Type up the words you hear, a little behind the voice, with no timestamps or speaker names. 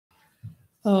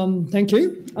Thank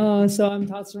you. So I'm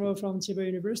Tazro from Chiba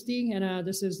University, and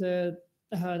this is the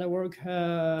work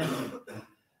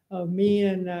of me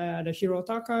and the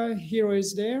Hirotaka. Hiro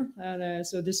is there, and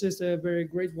so this is a very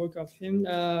great work of him,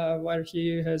 while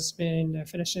he has been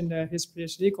finishing his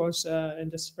PhD course in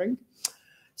the spring.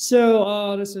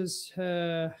 So this is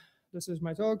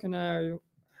my talk, and I'd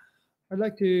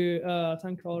like to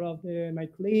thank all of my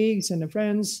colleagues and the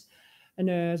friends and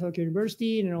the Tokyo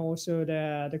University, and also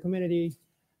the community,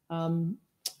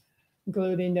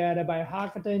 including the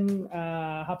biohackathon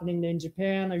happening in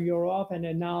Japan and Europe, and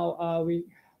then now we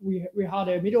had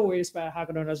a Middle East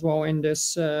biohackathon as well in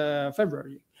this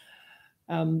February.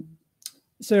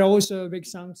 So also big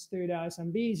thanks to the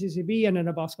ISMB, ECCB, and then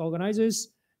the BOSC organizers,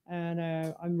 and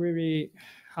I'm really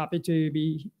happy to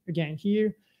be again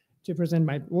here to present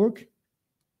my work,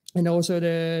 and also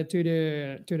to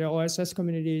the OSS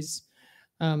communities.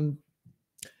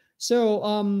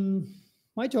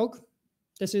 My talk,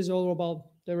 this is all about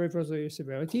the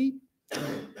reproducibility.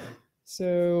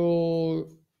 So,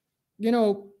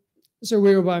 so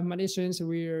we're biomaticians,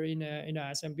 we're in the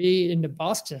ISMB in the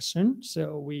BOSC session.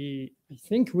 So I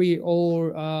think we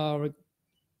all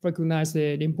recognize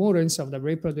the importance of the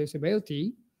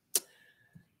reproducibility.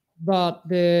 But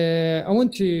I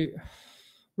want to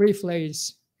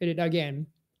rephrase it again.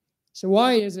 So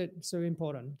why is it so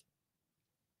important?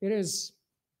 It is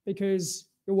because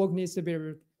your work needs to be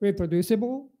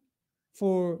reproducible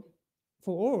for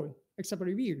all except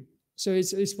review. So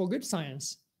it's for good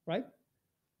science, right?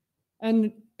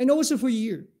 And also for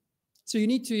you. So you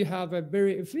need to have a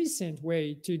very efficient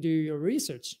way to do your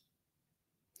research.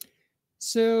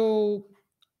 So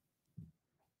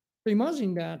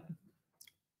imagine that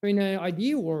in an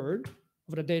ideal world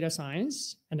of the data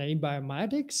science and in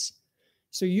bioinformatics,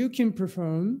 so you can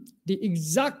perform the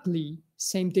exactly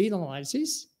same data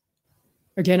analysis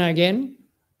again and again,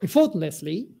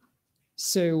 effortlessly.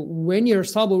 So when your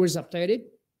sample is updated,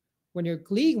 when your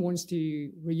colleague wants to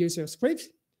reuse your script,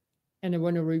 and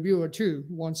when a reviewer too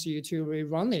wants you to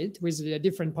rerun it with the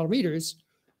different parameters,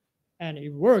 and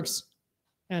it works,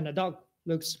 and the dog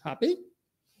looks happy,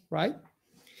 right?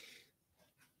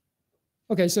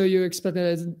 Okay, so you expect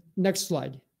the next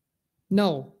slide.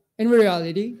 No, in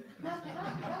reality,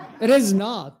 it is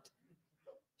not.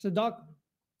 So dog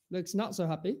looks not so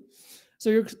happy.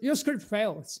 So your script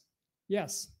fails.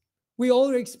 Yes, we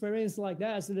all experience like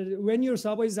that. So that when your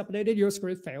sample is updated, your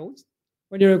script fails.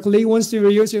 When your colleague wants to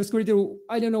reuse your script,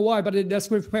 I don't know why, but the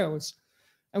script fails.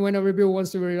 And when a reviewer wants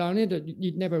to rerun it,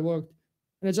 it never worked.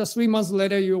 And just 3 months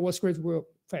later, your script will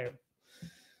fail.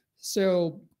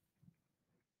 So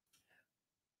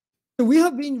we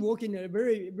have been working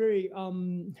very, very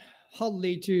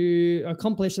hardly to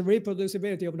accomplish the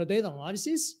reproducibility of the data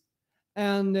analysis.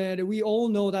 And we all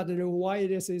know that why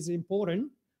this is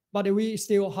important, but we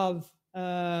still have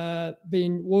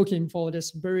been working for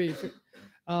this very,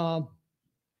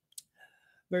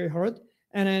 very hard.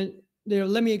 And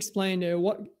let me explain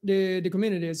what the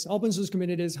communities, open source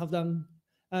communities, have done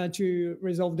to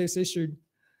resolve this issue.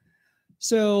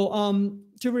 So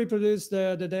to reproduce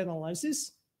the data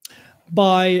analysis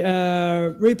by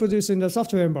reproducing the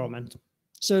software environment.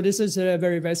 So this is a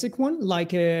very basic one,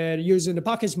 like using the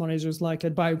package managers like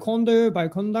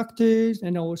bioconductors,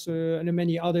 and also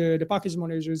many other the package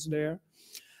managers there.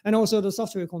 And also the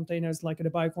software containers like the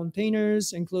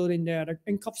biocontainers, including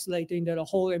encapsulating the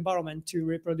whole environment to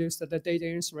reproduce the data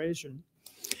installation.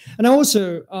 And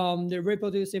also the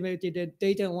reproducibility, the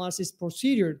data analysis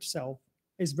procedure itself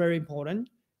is very important.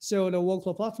 So the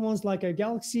workflow platforms like a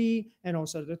Galaxy and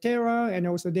also the Terra, and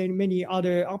also then many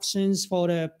other options for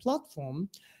the platform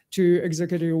to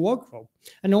execute your workflow.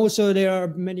 And also there are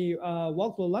many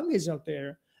workflow languages out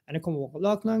there, and the common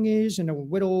workflow language, and the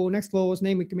Whittle, Nextflow,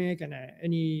 Namecmic, and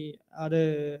any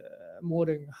other more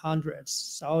than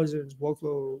hundreds, thousands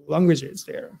workflow languages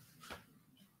there.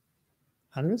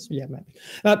 Hundreds? Yeah, maybe.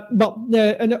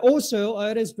 And also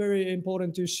it is very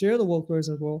important to share the workflows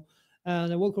as well.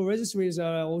 And the workflow registries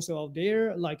are also out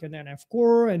there, like an NF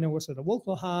Core, and also the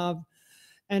Workflow Hub.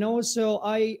 And also,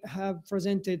 I have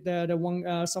presented the one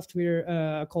software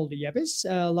called the Yabis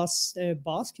last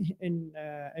BOSC in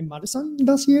Madison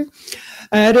last year.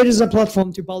 That is a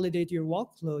platform to validate your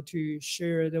workflow, to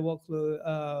share the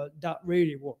workflow that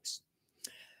really works.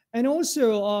 And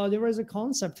also, there is a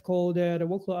concept called the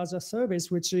workflow as a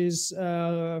service, which is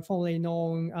formerly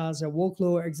known as a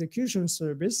workflow execution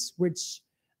service, which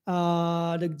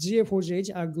the GA4GH,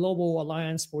 a Global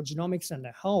Alliance for Genomics and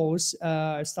Health,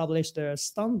 established a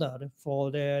standard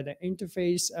for the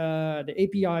interface, the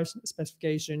API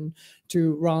specification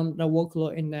to run the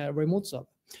workflow in a remote sub.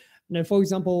 Now, for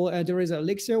example, there is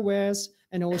Elixir OS,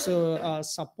 and also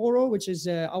Sapporo, which is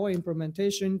our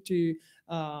implementation to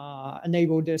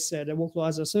enable this the workflow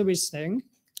as a service thing.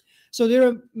 So there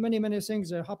are many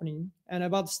things happening,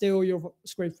 and but still your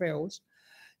script fails.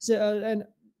 So and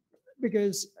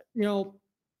because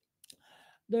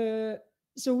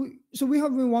so we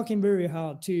have been working very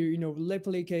hard to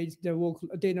replicate the work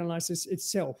data analysis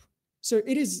itself. So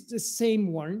it is the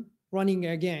same one running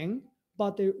again,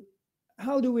 but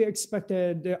how do we expect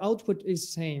the output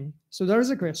is same? So there is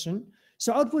a question.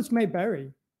 So outputs may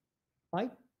vary,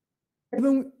 right?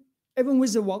 Even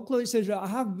with the workload, so I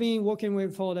have been working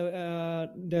with for the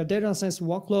data science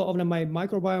workload of my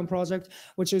microbiome project,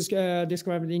 which is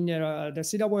described in the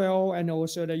CWL, and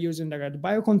also the using the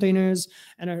biocontainers,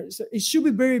 and so it should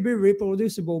be very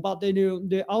reproducible. But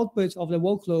the output of the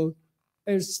workload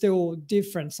is still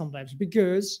different sometimes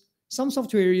because some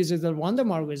software uses the random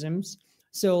algorithms,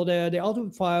 so the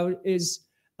output file is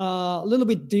a little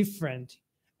bit different,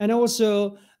 and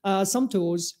also. Some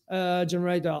tools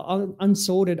generate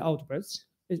unsorted outputs.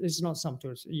 It's not some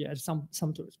tools. Yeah, some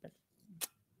tools. But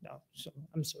no, so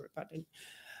I'm sorry, but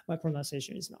my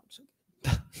pronunciation is not so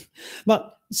good.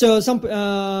 But so some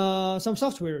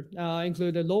software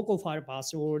include the local file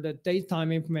path or the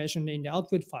datetime information in the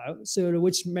output file, so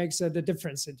which makes the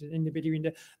difference in between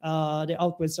the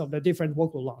outputs of the different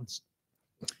workload runs.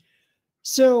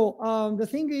 So the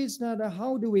thing is that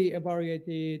how do we evaluate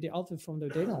the output from the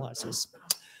data analysis?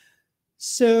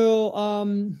 So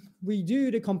we do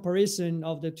the comparison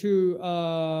of the two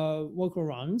workload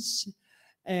runs,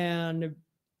 and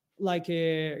like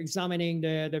examining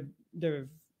the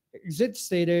exit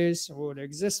status or the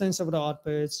existence of the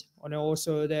outputs, and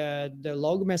also the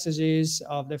log messages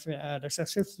of the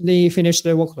successfully finished the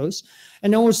workloads,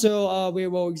 and also we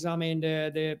will examine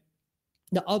the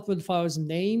output file's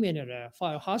name in a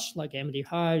file hash like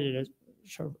md-hash,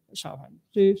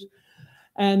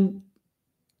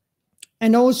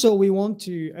 and also we want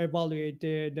to evaluate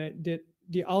the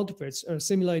outputs are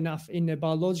similar enough in the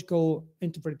biological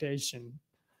interpretation.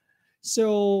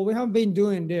 So we have been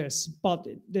doing this, but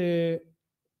the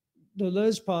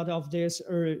large part of this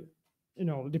are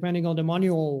depending on the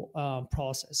manual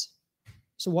process.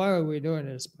 So why are we doing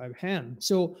this by hand?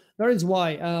 So that is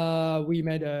why we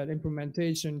made an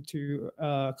implementation to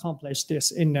accomplish this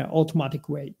in an automatic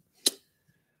way.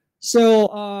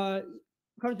 So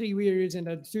currently we are using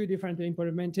the two different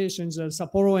implementations,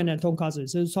 Sapporo and Tonkaz A.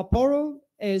 So Sapporo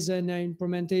is an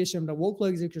implementation of the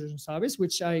workflow execution service,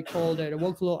 which I call the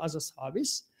workflow as a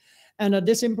service. And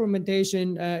this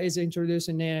implementation is introduced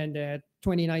in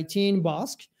 2019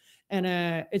 BOSC. And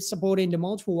it's supporting the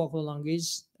multiple workflow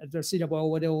languages, the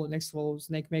CWL, Nextflow,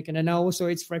 SnakeMake, and then also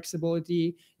its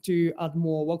flexibility to add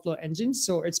more workflow engines.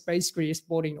 So it's basically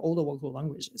supporting all the workflow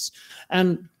languages.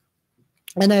 And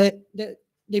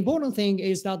the important thing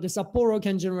is that the Sapporo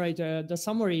can generate the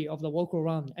summary of the workflow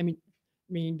run. I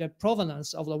mean the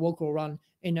provenance of the workflow run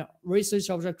in a research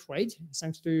object rate,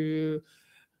 thanks to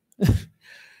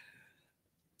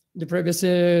the previous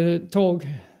talk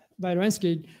by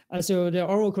Rensky. So the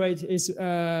oral crate is,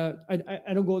 I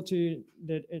don't go to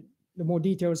the more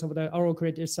details of the oral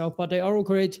crate itself, but the oral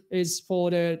crate is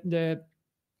for the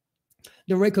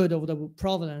record of the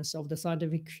provenance of the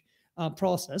scientific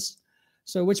process.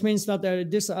 So which means that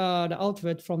the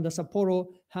output from the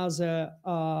Sapporo has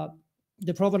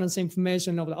the provenance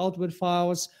information of the output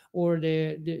files, or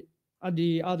the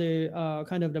other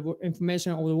kind of the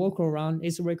information of the workflow run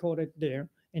is recorded there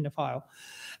in the file.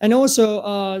 And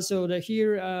also,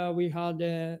 here we have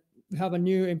a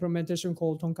new implementation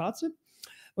called Tonkaz A,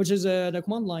 which is the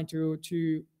command line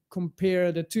to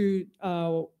compare the two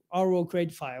oral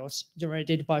crate files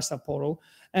generated by Sapporo,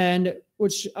 and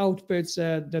which outputs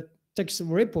the text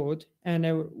report, and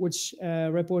which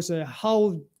reports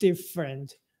how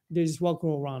different these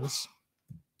workflow runs.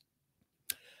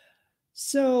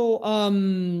 So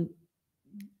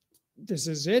this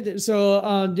is it. So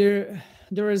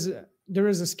there is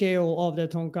a scale of the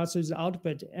Tonkaz A's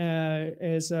output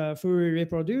is fully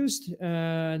reproduced,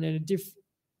 and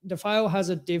the file has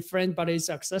a different, but it's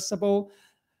accessible.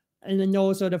 And then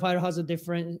also the file has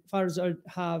files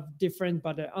have different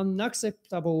but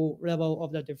unacceptable level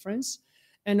of the difference.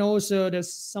 And also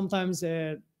there's sometimes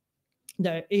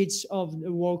each of the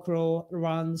workflow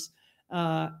runs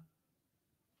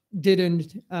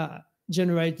didn't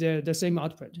generate the same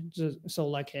output. So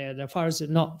like the files are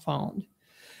not found.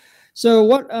 So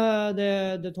what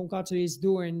the Tonkaz A is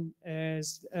doing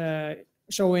is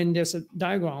showing this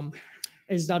diagram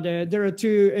is that there are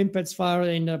two inputs files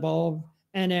in the above.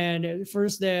 And then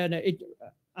first, it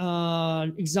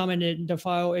examine the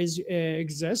file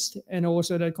exists, and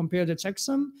also compare the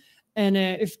checksum, And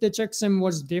if the checksum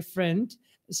was different,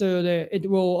 so it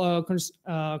will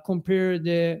compare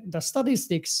the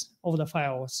statistics of the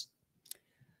files.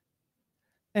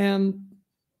 And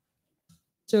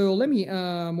so let me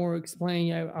more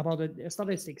explain about the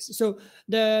statistics. So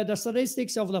the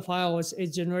statistics of the files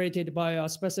is generated by a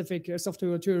specific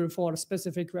software tool for a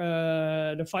specific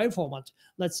the file format.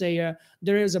 Let's say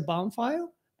there is a bound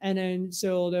file, and then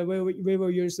so we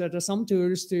will use some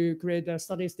tools to create the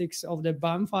statistics of the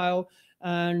bound file,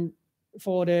 and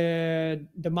for the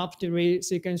mapped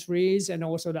sequence reads and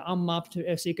also the unmapped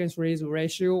sequence reads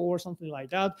ratio or something like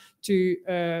that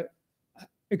to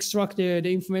extract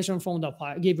the information from the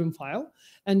given file,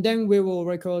 and then we will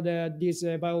record these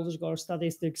biological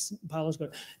statistics,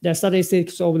 the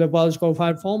statistics of the biological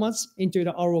file formats into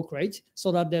the RO crate,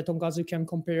 so that the Tonkaz can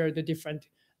compare the different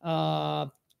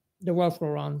the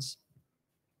workflow runs.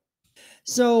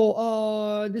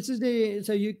 So this is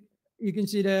you can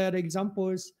see the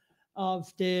examples of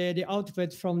the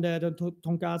output from the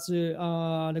Tonkaz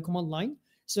the command line.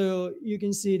 So you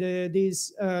can see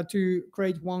these to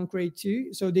crate 1, crate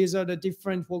 2. So these are the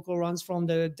different workflow runs from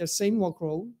the same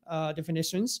workflow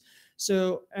definitions.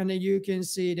 So, and then you can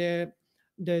see the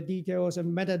details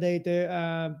and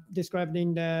metadata described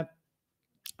in the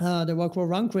workflow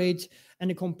run crate,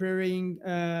 and comparing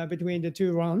between the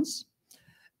two runs.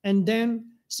 And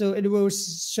then, so it will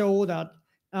show that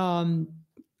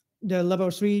the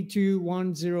level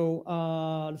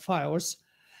 3210 files.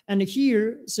 And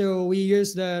here, so we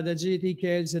use the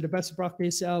GTK, the best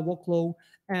practice workflow,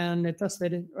 and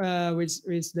tested it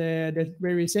with the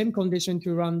very same condition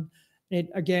to run it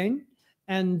again.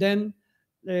 And then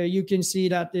you can see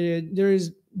that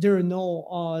there are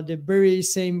no the very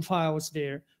same files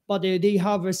there, but they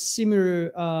have a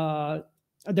similar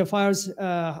the files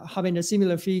having a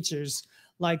similar features,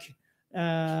 like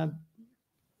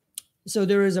so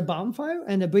there is a bound file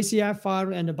and a BCF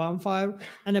file and a bound file,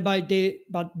 and but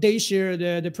they share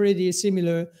the pretty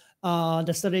similar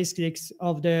the statistics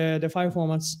of the file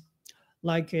formats.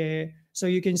 Like so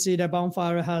you can see the bound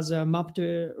file has a mapped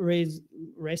raise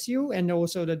ratio, and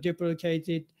also the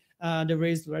duplicated the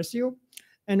raised ratio,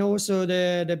 and also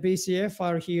the BCF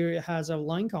file here has a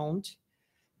line count,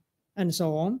 and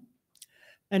so on.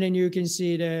 And then you can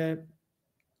see there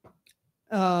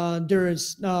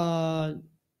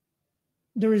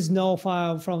is no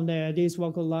file from these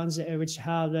workflow runs which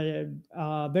have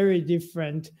very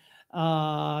different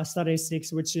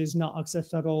statistics, which is not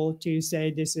acceptable to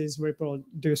say this is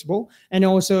reproducible. And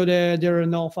also there are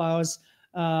no files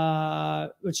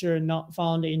which are not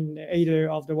found in either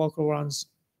of the workflow runs.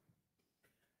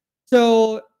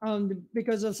 So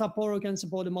because the support can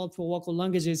support the multiple workflow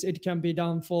languages, it can be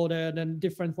done for the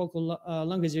different workflow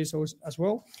languages as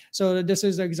well. So this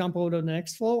is an example of the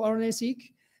next flow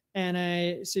RNA-seq.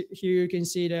 And so here you can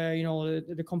see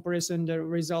the comparison, the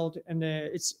result, and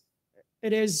it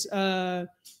is the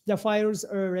files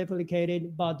are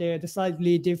replicated, but they're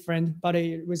slightly different, but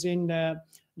within the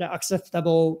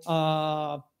acceptable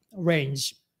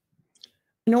range.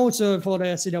 And also for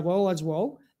the CWO as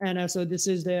well. And so this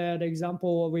is the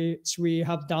example which we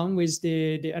have done with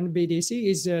the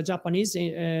NBDC. Is a Japanese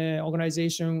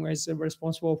organization is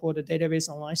responsible for the database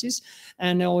analysis.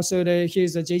 And also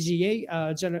here's the JGA,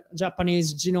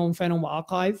 Japanese Genome Phenome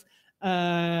Archive,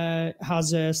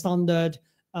 has a standard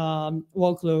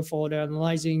workflow for the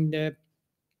analyzing the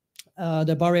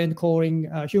variant calling,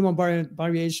 human variant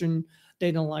variation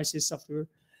data analysis software.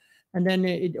 And then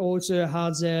it also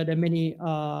has the many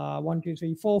 1, 2,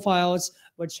 3, 4 files,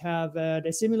 which have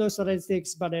the similar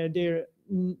statistics, but they're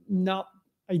not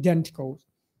identical.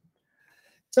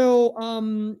 So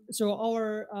so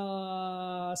our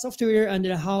software and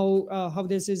how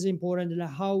this is important and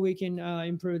how we can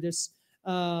improve this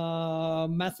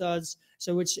methods,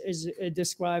 so which is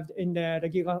described in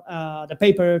the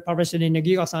paper published in the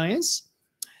Giga Science.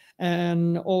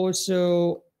 And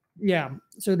also, yeah,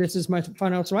 so this is my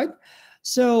final slide.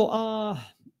 So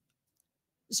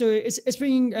so it's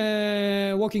been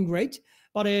working great,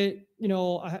 but I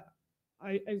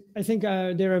think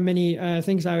there are many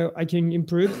things I can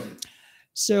improve.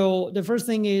 So the first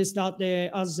thing is that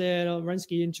as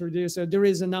Rensky introduced, there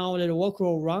is now the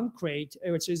workflow run crate,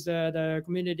 which is the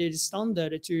community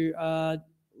standard to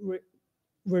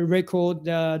record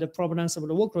the provenance of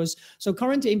the workflows. So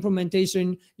current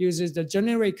implementation uses the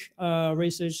generic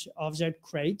research object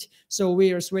crate. So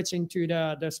we are switching to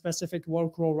the specific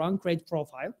workflow run crate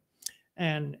profile,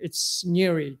 and it's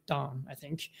nearly done, I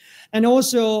think. And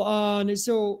also,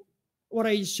 so what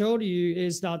I showed you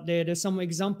is that there's some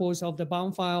examples of the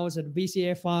bound files and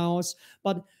VCF files,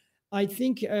 but I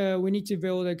think we need to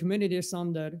build a community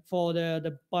standard for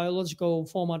the biological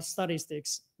format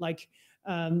statistics, like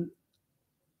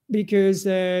because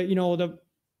there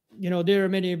are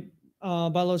many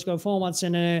biological formats,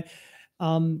 and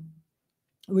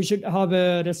we should have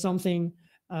there's something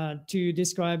to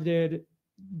describe the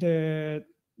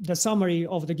summary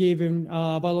of the given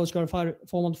biological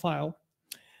format file.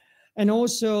 And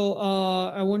also,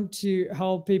 I want to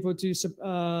help people to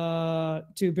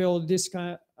build this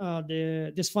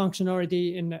this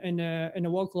functionality in a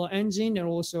workflow engine, and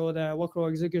also the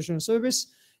workflow execution service,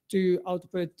 to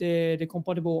output the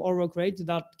compatible org rate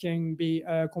that can be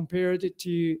compared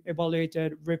to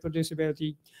evaluated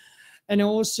reproducibility. And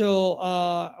also,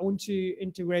 I want to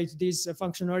integrate these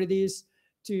functionalities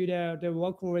to the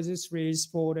workflow registries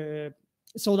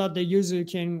so that the user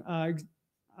can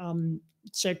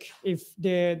check if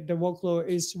the workflow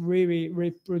is really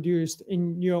reproduced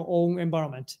in your own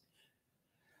environment.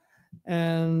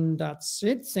 And that's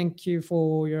it. Thank you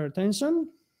for your attention.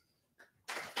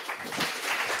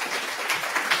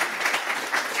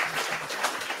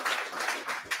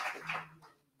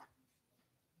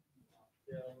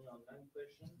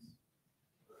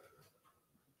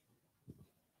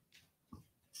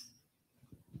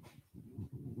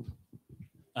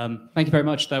 Thank you very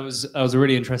much. That was a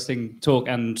really interesting talk,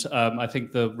 and I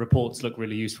think the reports look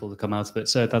really useful to come out of it.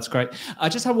 So that's great. I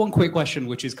just have one quick question,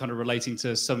 which is kind of relating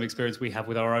to some experience we have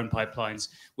with our own pipelines,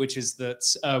 which is that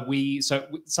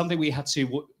something we had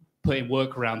to put in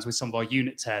workarounds with some of our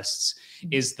unit tests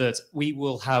is that we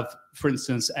will have, for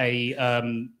instance,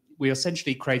 we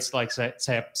essentially create like say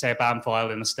a BAM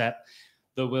file in a step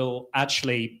that will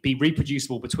actually be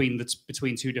reproducible between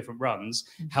two different runs.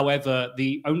 However,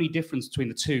 the only difference between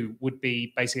the two would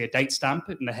be basically a date stamp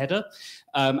in the header.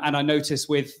 And I noticed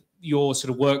with your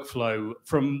sort of workflow,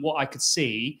 from what I could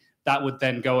see, that would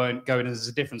then go in as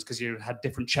a difference because you had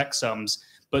different checksums,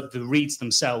 but the reads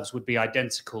themselves would be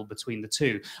identical between the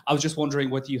two. I was just wondering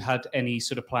whether you had any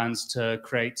sort of plans to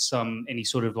create any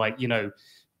sort of like,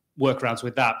 workarounds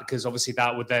with that, because obviously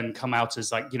that would then come out as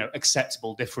like,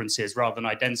 acceptable differences rather than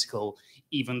identical,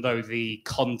 even though the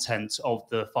content of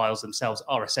the files themselves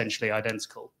are essentially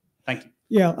identical. Thank you.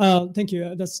 Yeah, thank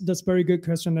you. That's very good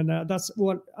question, and that's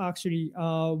what actually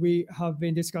we have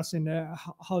been discussing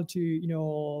how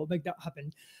to make that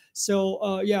happen.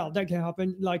 So yeah, that can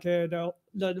happen. Like the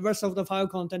rest of the file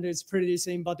content is pretty the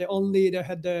same, but the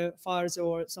header files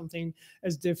or something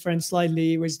is different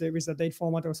slightly with the date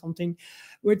format or something,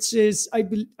 which is I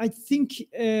think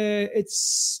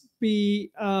it's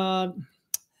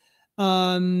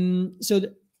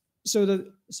so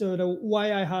the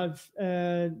why I have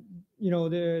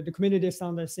the community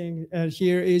standard thing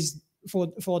here is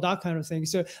for that kind of thing.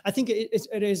 So I think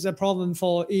it is a problem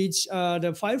for each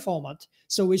the file format.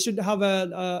 So we should have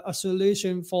a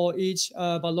solution for each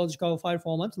biological file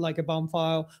format, like a BAM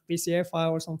file, BCF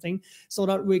file, or something, so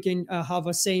that we can have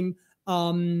a same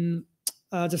the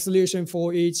solution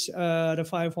for each the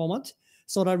file format,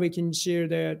 so that we can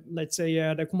share let's say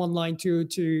the command line to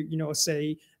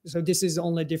say, so this is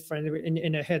only different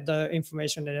in a header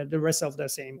information and the rest of the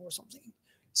same or something.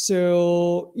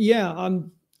 So yeah,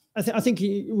 I think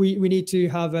we need to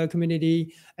have a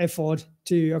community effort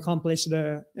to accomplish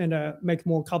and make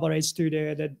more coverage to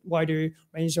the wider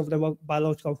range of the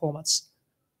biological formats.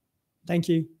 Thank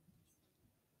you.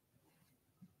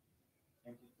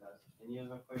 Thank you. Any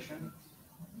other questions?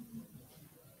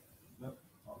 No.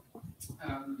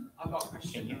 I've got a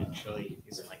question. Can you actually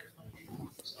use a microphone?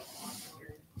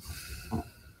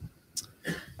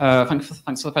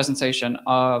 Thanks for the presentation.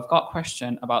 I've got a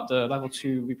question about the level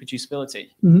 2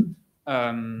 reproducibility.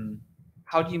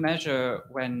 How do you measure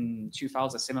when two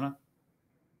files are similar?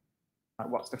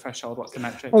 What's the threshold? What's the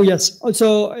metric? Oh yes.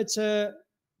 So it's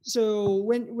so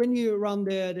when you run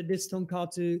this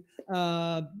Tonkaz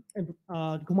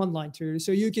A command line tool,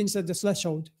 so you can set the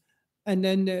threshold, and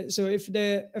then so if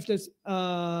the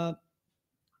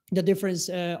difference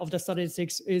of the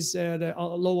statistics is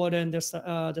lower than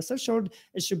the threshold,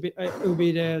 it will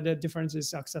be the difference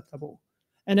is acceptable.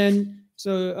 And then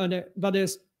but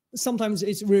there's sometimes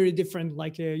it's really different,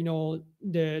 like the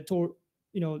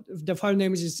file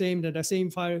name is the same, the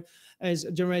same file is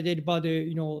generated, but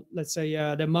let's say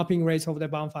the mapping rate of the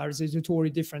BAM files is totally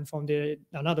different from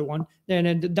another one.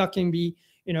 Then that can be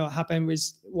happen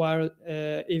with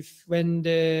when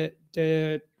the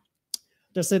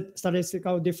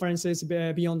statistical differences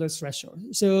beyond the threshold.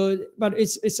 So, but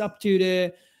it's up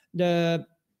to the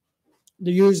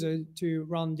user to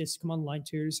run this command line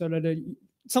tool, so that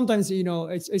sometimes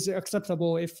it's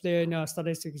acceptable if the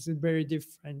statistics is very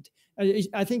different.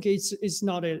 I think it's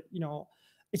not a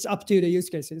it's up to the use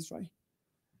cases, right?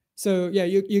 So yeah,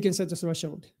 you can set the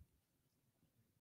threshold.